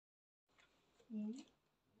Yeah.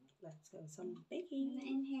 Let's go some baking.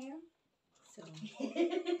 In here. So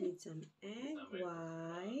need some egg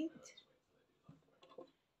white,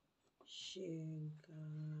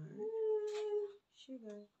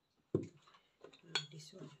 sugar,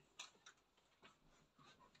 this one.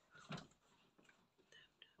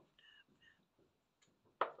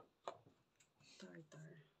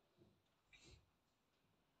 Tartar.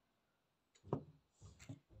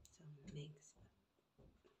 Some mix.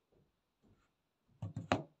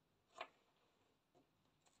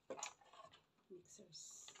 Mixers.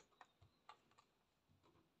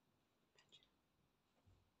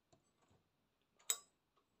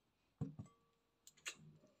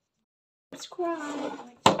 Subscribe.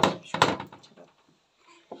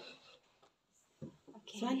 Okay.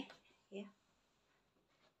 This one? Yeah.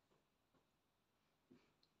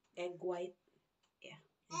 Egg white. Yeah.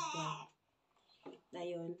 Egg white.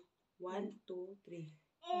 Dayon. 1, 2, 3.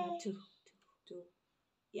 2. 2.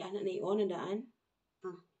 Yan na i-on na daan.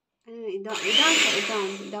 Down.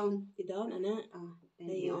 I-down, ana.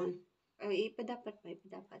 Dayon. Ipadapat.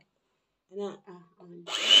 Ana. On.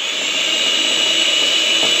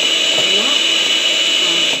 Ana.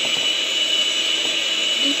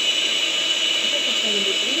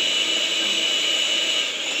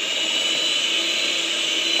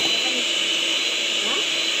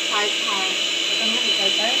 Tartar. Ito nga,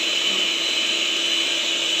 tartar.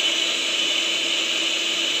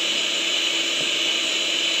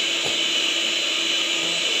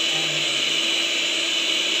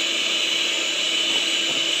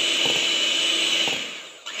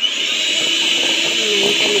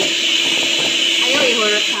 Ayaw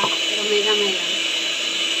ihurot ha. Pero may gamay lang.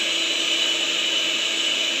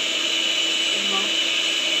 Diba?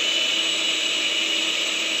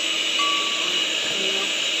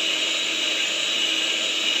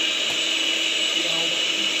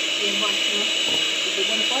 Ibot na.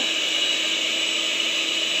 Ibigay na po.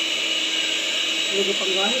 Lagi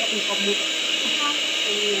pang gahi at yung pamuk.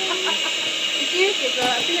 Cheers, ito.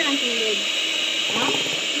 Ito na lang kilid. Ha?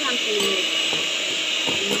 Ito lang kilid.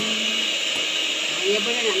 Ayaw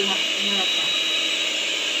ba na harap pa.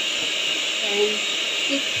 Then,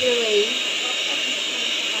 stick your way.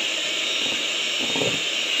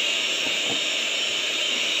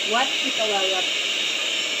 What? Ito what?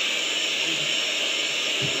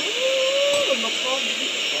 Bukod.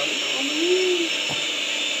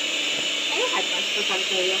 Ayaw hatas ko sa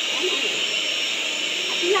tuyo.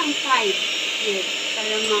 At lang 5 years.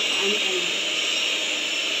 Para makaan ka na.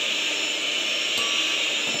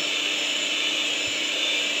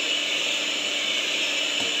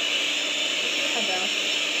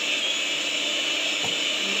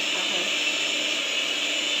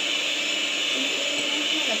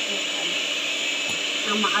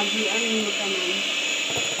 Ang maagian mo ka na.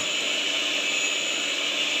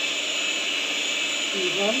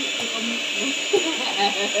 Ibon?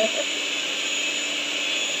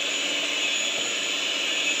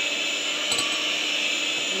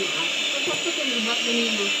 Kapag ito lubak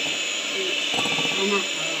din mo. Anak.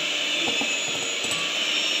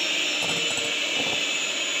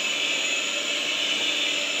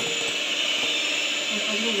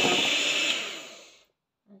 Kapag mo ba?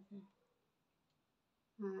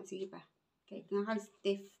 Sige pa. Kahit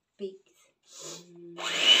nakag-stiff bakes.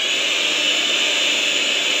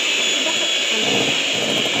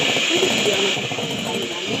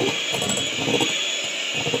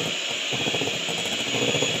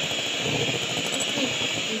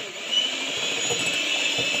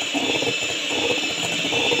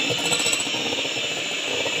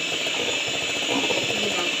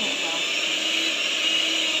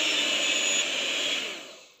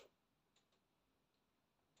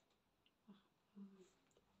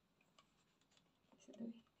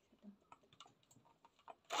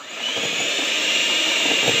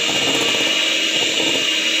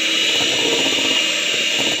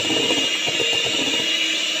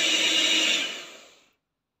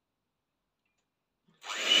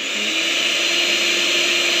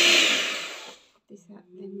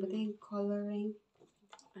 Coloring.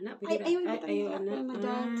 Anak, ayaw anak.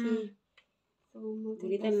 madati. So,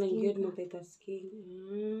 Bilitan lang yun, multitasking.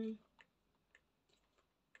 multitasking.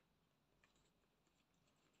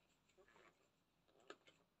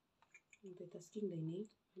 Multitasking din eh.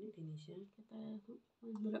 Ano din siya?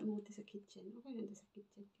 Wala mo sa kitchen. Okay na sa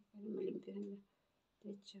kitchen. Para malimpihan na.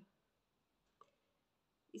 Diretso.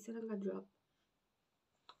 Isa lang ka-drop.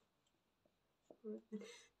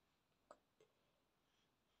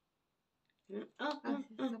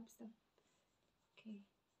 Stop. Okay.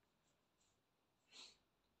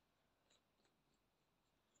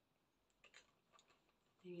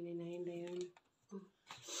 Hinahin na yun.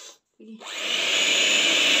 Sige.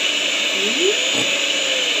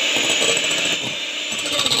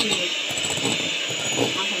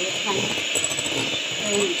 Okay, it's fine.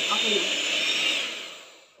 Okay na.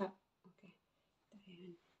 Stop. Okay.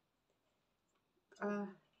 Ayan.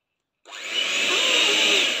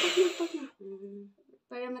 Pag na.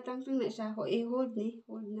 Para matangtang na siya ako, i-hold ni.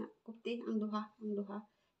 Hold na. Kupti, ang duha.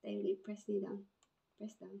 Tayo i-press ni down.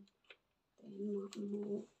 Press down. Tayo mo.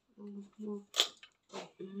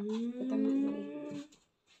 Patama na eh.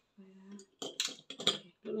 Para. Okay.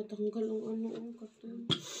 Natanggal ang karton.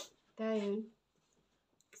 Tayo.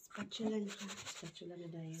 Spatula na siya. Spatula na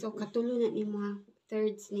dahil. So, katulo na ni mga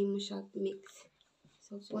thirds ni mo siya mix.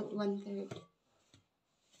 So, put 1/3.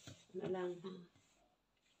 Ano lang.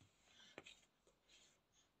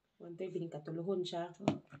 1/3 bining katuluhon siya.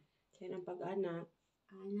 Kaya ang pag-ana.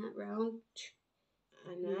 Round.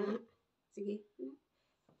 Ana. Sige.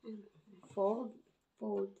 Fold.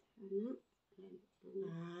 I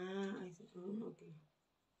see. Okay.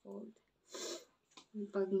 Fold.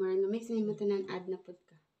 Pag more mix ni mo tanan, add na pud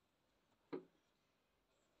ka.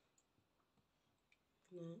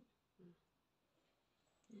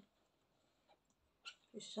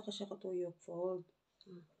 Isa ka siya katuyok. Fold.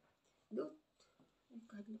 Do. Oh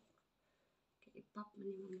God, look. Okay, ipop mo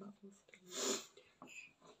ni mga bubbles.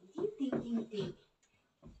 Ting.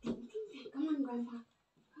 Come on, Grandpa.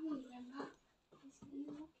 I see you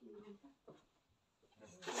walking, Grandpa.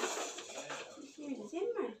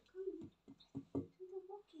 Simmer. Come. Do the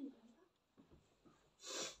walking, Grandpa.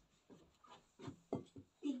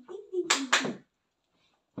 Ting.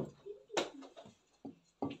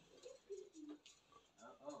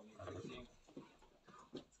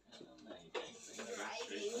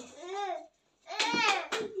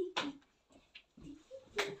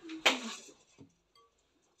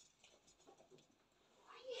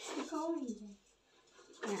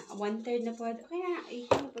 Yeah, 1/3 na po. Kaya,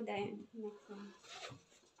 na po dahil. Next one.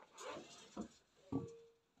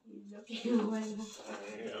 He's looking away.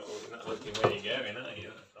 We're not looking where you're going, are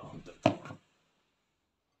you? That's not.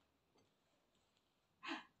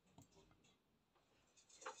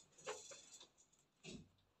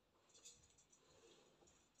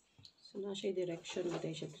 So, na siya direction.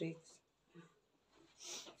 Matay siya tricks.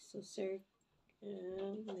 So, circle.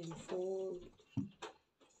 Then fold.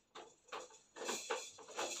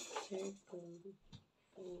 Circle.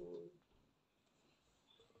 Fold.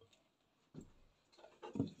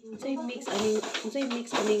 Unsay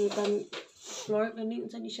mix aning kan floor kaning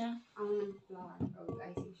unsa ni siya? Ang flour. Oh,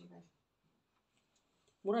 icing siya guys.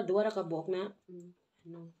 Mura duwa ra ka buok na.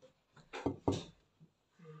 Ano?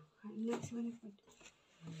 Next one.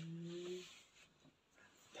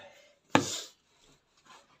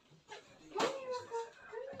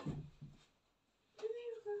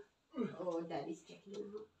 Oh, Daddy's checking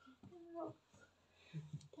out.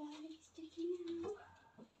 Daddy's checking out.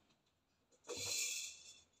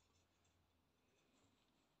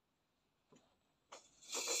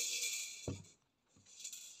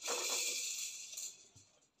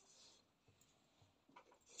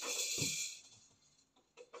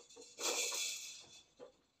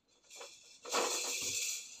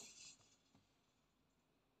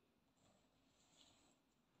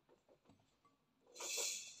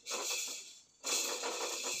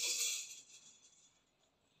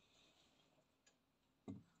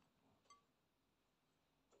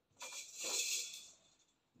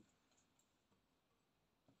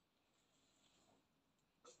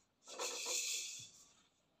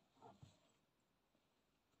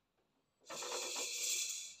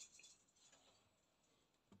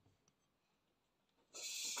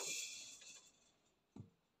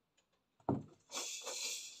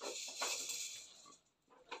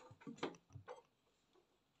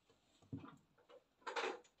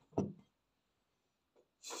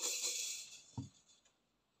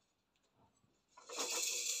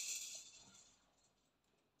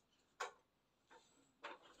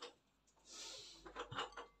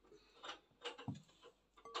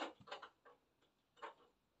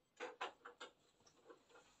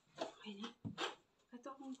 Okay na. Kato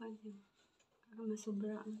akong pansin.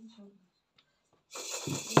 Masubraan siya.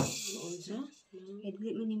 Noon sa? Kaya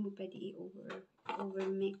dili man mo pwede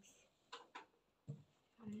i-over-mix.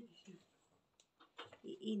 Ano siya?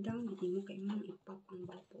 I-down, hindi mo kayo mong i-pop ang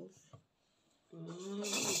bubbles.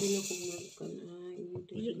 Hindi na kung makan.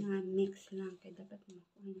 Dili nga mix lang. Kaya dapat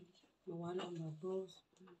makuha siya. Mawala ang bubbles.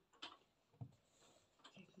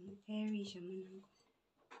 Kaya kung airy siya, manang ko.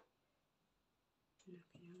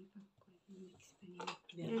 Kailangan pa ko mix pa niya.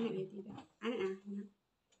 Ano?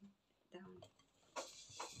 Down.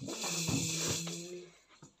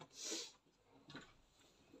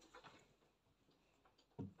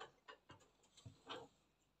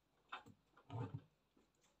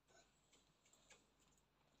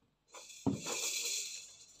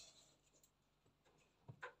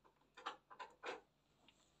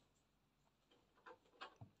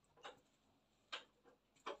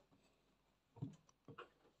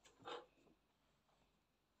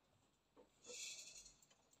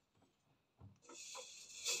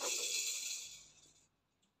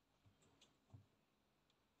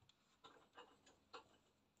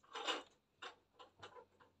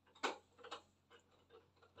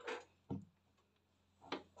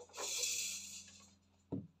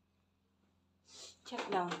 Check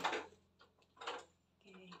lang.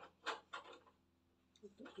 Okay. 2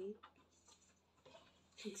 to 8.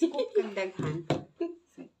 Scoop kang daghan. Scoop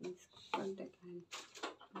kang daghan.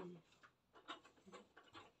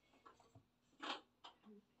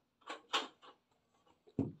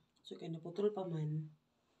 So, kaya naputol pa man.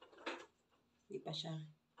 Hindi pa siya.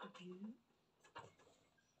 Okay.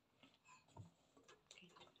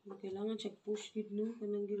 Kailangan check push gid no.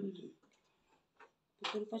 Kanang gid.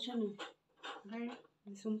 Putol pa siya no. Okay.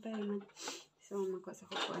 Sumpay man. So, magko sa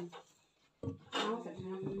kukuan.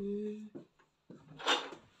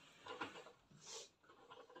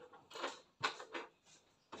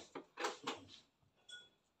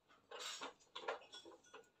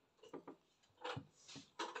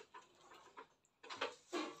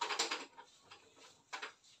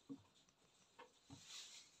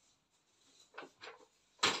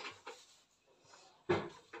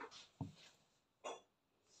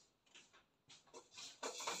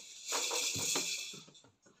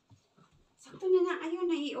 Sakto na ayaw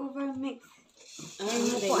na i-overmix.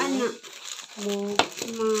 Ay, Kuan na. mo.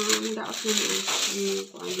 Mandaot na na.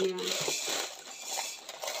 Kuan na.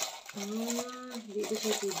 Hindi ko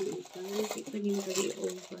siya pwede ito. Hindi pa din ka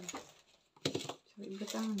i-over. So,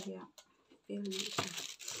 ibatangan diya. Feel na siya.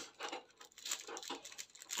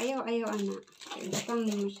 Ayaw, ana. Ibatang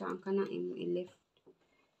mo siya ang kanang imo i-lift.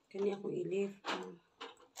 Kani akong i-lift.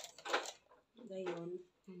 Dayon.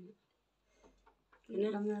 Kaya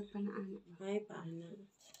kamar pa na ana. Ay, paana.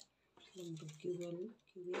 Lambog kiwil.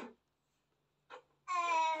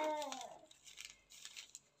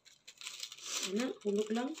 Ana, hulog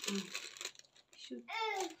lang. Shoot.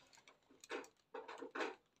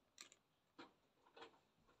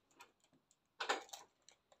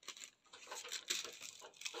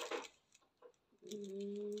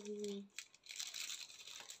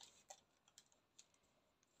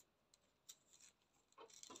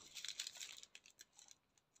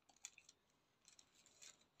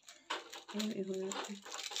 Ayaw, iba natin.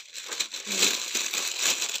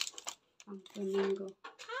 Ang flamingo.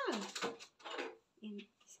 In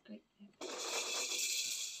discreet.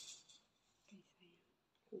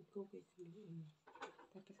 Okay, sayang.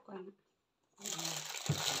 Tapos ko ano.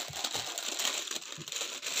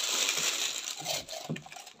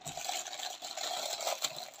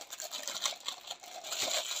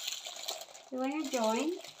 You wanna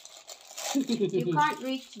join? You can't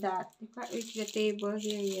reach that. You can't reach the table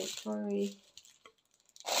here yet. Sorry.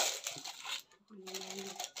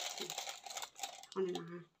 Ano na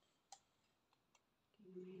ha?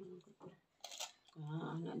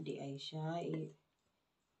 Anak di ay siya.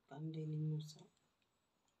 Kanday ni Musa.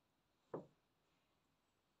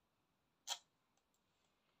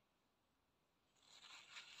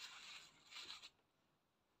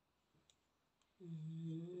 Kaya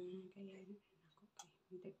ako kay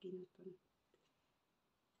hindi kinutun.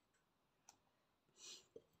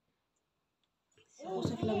 Ako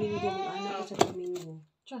sa flamingo. Mag-anak ko sa flamingo.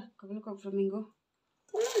 Tiyan, kagalo ka flamingo.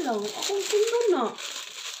 Wala lang. Akong sundo na.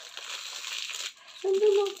 Sundo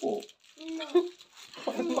na ako.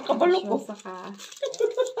 Makabalo ko. Sa ka.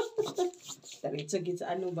 Tarit-sagit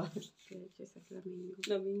sa ano ba? Diretso sa flamingo.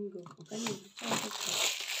 Flamingo. Okay na.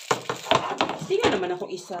 Tingnan naman ako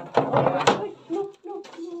isa. No, my love, no.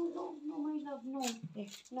 No, my love, no.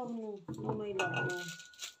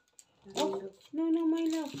 No, my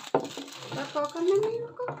love. Bako ka na ngayon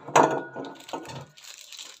ako.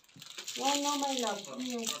 No, my love.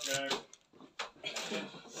 Okay.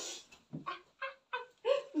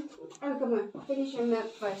 Oh, come on. Finish your milk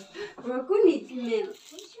first. Who needs milk?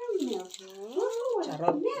 Where's your milk?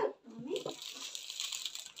 Charot. Milk, mommy.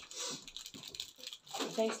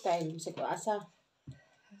 Isa yung style. Sa ko asa.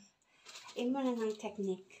 Imo na ng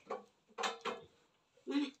technique.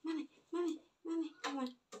 Mommy, come on.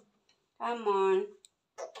 Come on.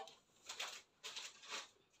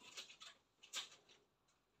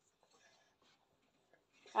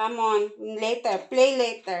 Come on. Later. Play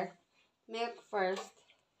later. Milk first.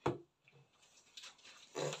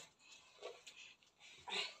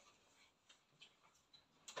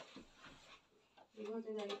 You go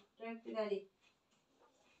to daddy. Drive to daddy.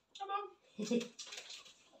 Come on.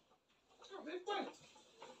 Oh, this way.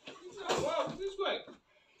 Oh, wow, this way.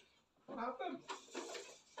 What happened?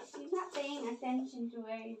 He's not paying attention to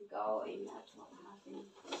where he's going. That's what happened.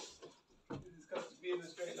 It's got to be in a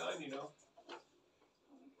straight line, you know.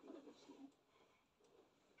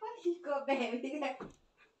 Why did you go, baby? Got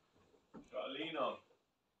to lean on.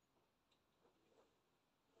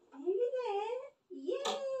 Are you there?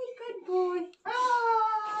 Yay! Good boy.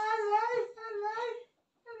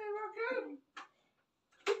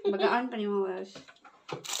 Magaan pa ni mo, Welsh.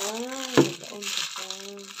 Nagkaon ka pa.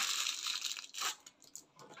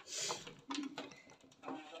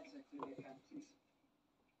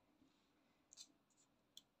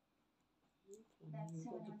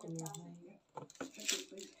 Bago ko na hay.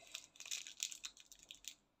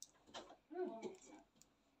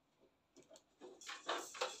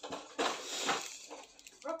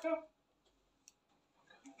 Rocco.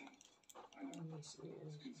 Anis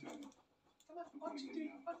niya. Come on, what do you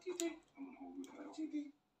do? What do you do? What do you do?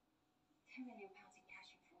 £10 million in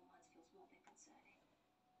cash in 4 months feels more than concerning.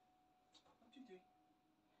 What do you do?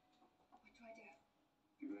 What do I do?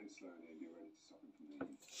 If you don't slow down, you're ready to stop him from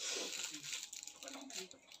leaving. What do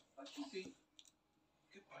you do? What do you do?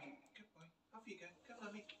 Good boy, good boy. Off you go. Go,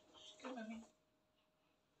 mummy. Go, mummy.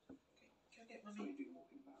 Okay, go get So mummy. you've been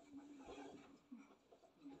walking about for money like that.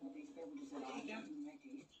 All these builders are There you go. large and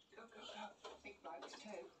ready. Go, go, go. Big blokes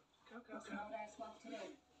too. Go, go, What's go. an old housewife to do?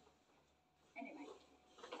 Anyway.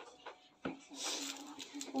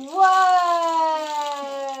 Excellent. Wow!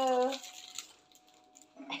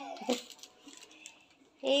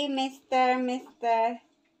 Hey, mister. Come on,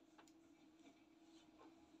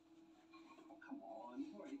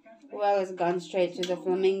 you've already gone. Well, it's gone straight to the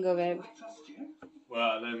flamingo web. I trust you.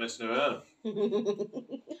 Well, no messing around. You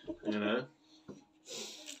know?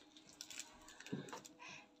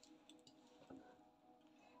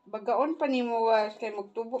 Bagaon pa ni mo was kay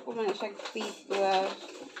magtubo pa man siya feet was.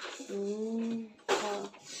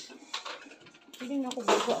 Hindi na ako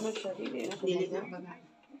bago man siya. Hindi na ako Dili bago. na baga.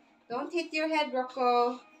 Don't hit your head,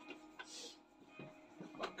 Rocco.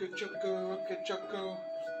 Rocka Choco, Rocka Choco.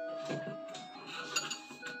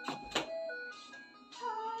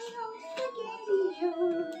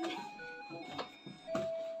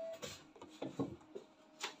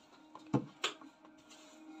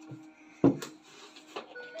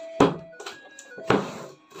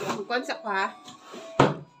 Magkonsa ko ha.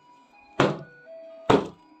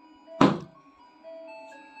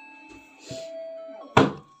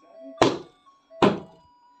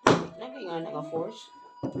 Lagi nga naka-force.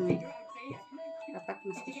 Dapat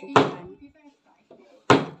mas kusubukan.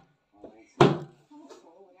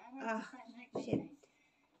 Ah, shit.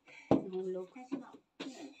 Nahulog.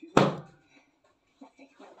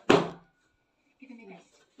 Giving me best.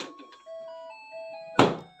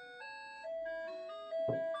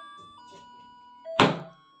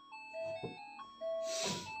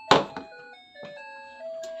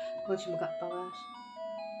 Kung siya magkapawas.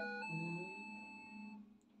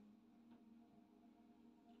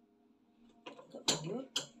 Yun.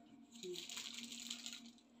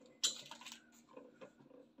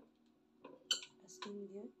 Asking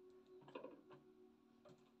yun.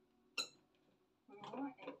 All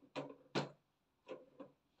right then.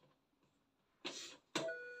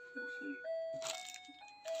 We'll see.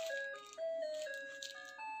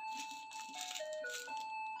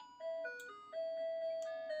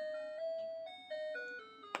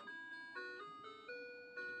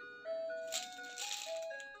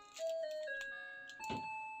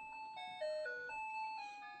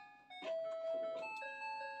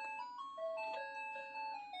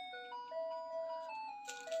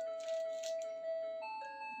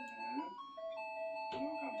 Yeah. And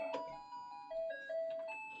I'll come back.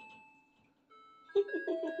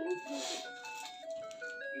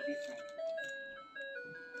 You did right.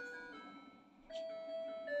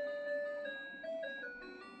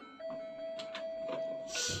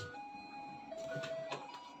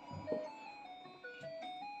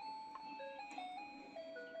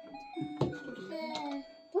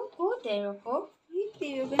 Don't go there, Rocco.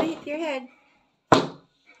 You're gonna hit your head. It's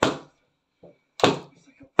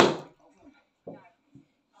like a perfect oven. No.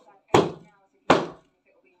 I've had 18 hours of you asking if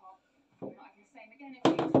it'll be hot. I'm not having the same again if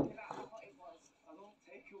you're talking about how hot it was. I don't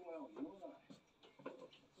take you well, you know that.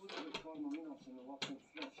 Those are the tormelinos in the walking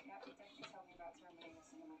fridge. Yeah, you definitely tell me about Torremolinos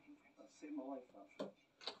in the American fridge. That saved my life, that fridge.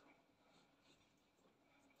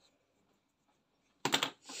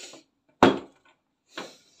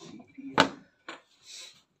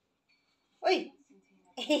 Oi!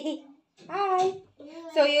 Hi!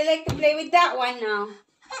 So you like to play with that one now?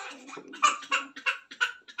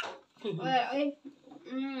 Oi!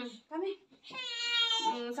 Come here.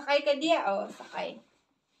 Sakay ka diya. Oh, sakay.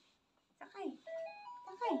 Sakay.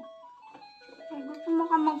 Sakay. Ay, gusto mo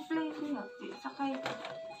ka mag-play niya. Sakay.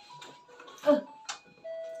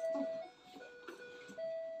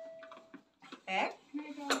 Eh? No,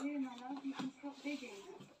 don't you, my love. You can stop digging.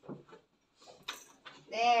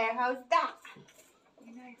 There, how's that?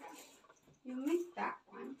 You know that. You missed that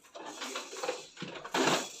one.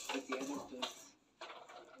 At the end of the...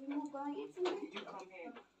 You know going into it? You come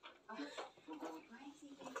here. Why is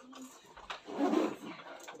he getting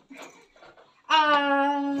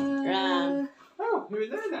Ram. Oh, you're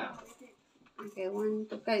there now. Okay, 1,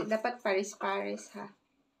 2. Dapat pares-pares ha.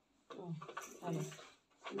 Oh, ano?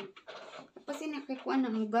 Tapos inakikuha na,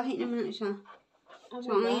 mugahi naman na siya. Ano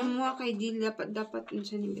So, ang ba? ayun mo kay Jill, dapat yun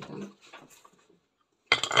siya ni Bitang.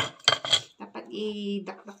 Dapat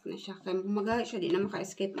i-dakdak na siya. Kaya magahi siya, di na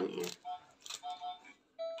maka-escape ng air.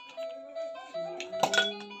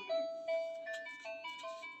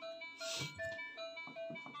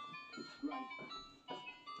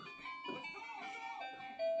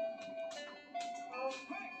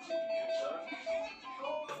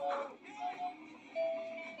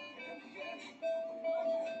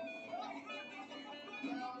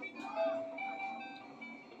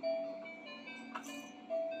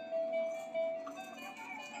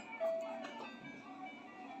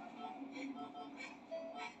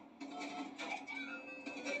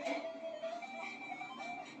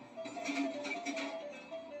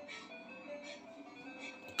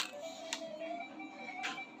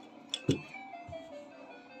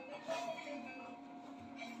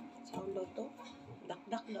 Sound daw to?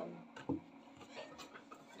 Dakdak daw.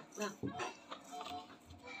 Dak.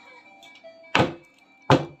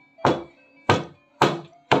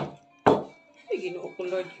 Ay, Ginoo ko,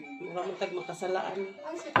 Lord. Maraming tag makasalaan.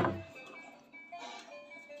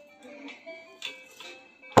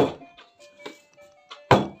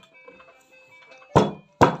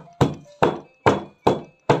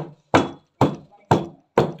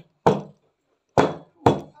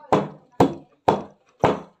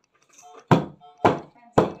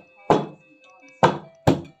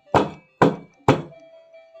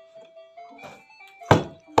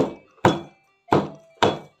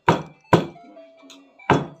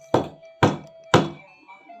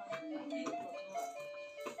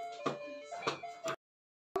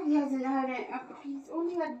 He hasn't had it. He's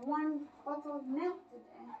only had 1 bottle of milk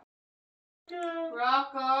today.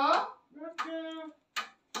 Rocco? Rocco!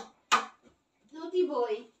 Naughty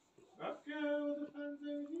boy. Rocco, the fun's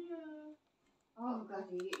over here. Oh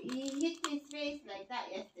god, he hit his face like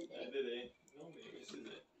that yesterday. Did he? Normally he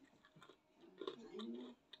misses it.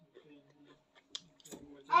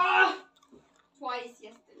 Ah! Twice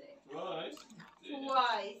yesterday. Right.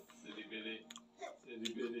 Twice. Silly Billy. Silly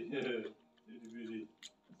Billy. Silly Billy.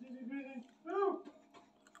 Silly Billy. Oh!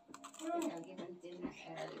 I'll give him dinner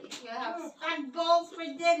early. You'll have spag balls for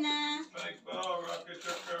dinner. Thanks, Bar, Rocco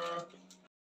Choco.